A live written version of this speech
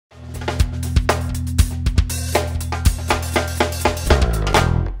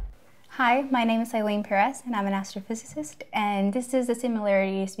Hi, my name is Eylene Pirez and I'm an astrophysicist, and this is the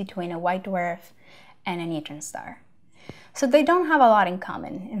similarities between a white dwarf and a neutron star. So they don't have a lot in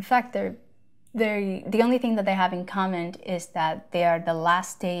common. In fact, the only thing that they have in common is that they are the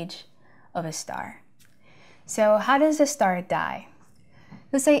last stage of a star. So how does a star die?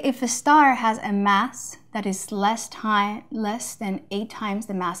 Let's say if a star has a mass that is less than 8 times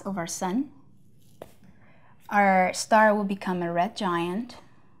the mass of our sun, our star will become a red giant.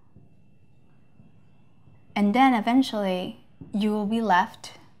 And then eventually you will be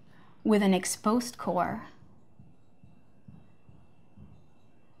left with an exposed core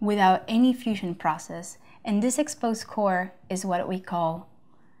without any fusion process. And this exposed core is what we call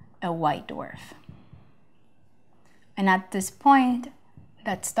a white dwarf. And at this point,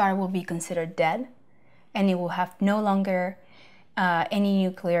 that star will be considered dead, and it will have no longer any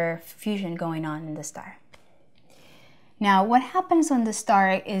nuclear fusion going on in the star. Now, what happens when the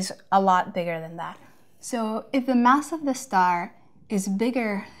star is a lot bigger than that? So if the mass of the star is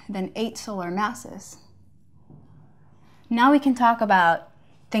bigger than 8 solar masses, now we can talk about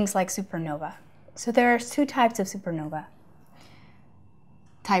things like supernova. So there are 2 types of supernova.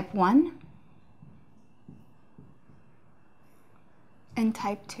 Type 1 and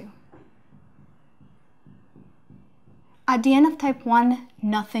type 2. At the end of type 1,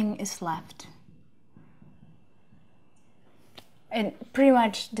 nothing is left. It pretty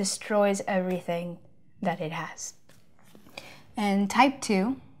much destroys everything that it has. And type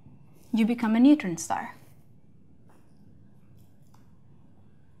 2, you become a neutron star.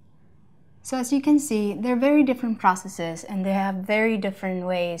 So as you can see, they're very different processes and they have very different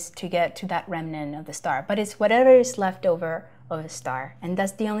ways to get to that remnant of the star, but it's whatever is left over of a star, and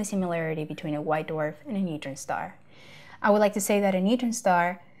that's the only similarity between a white dwarf and a neutron star. I would like to say that a neutron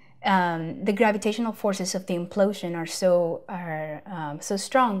star, the gravitational forces of the implosion are so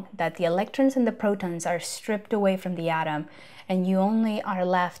strong that the electrons and the protons are stripped away from the atom, and you only are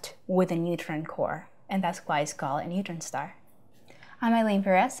left with a neutron core, and that's why it's called a neutron star. I'm Eylene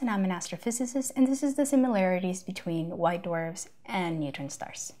Pirez, and I'm an astrophysicist, and this is the similarities between white dwarfs and neutron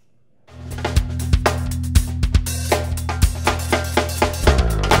stars.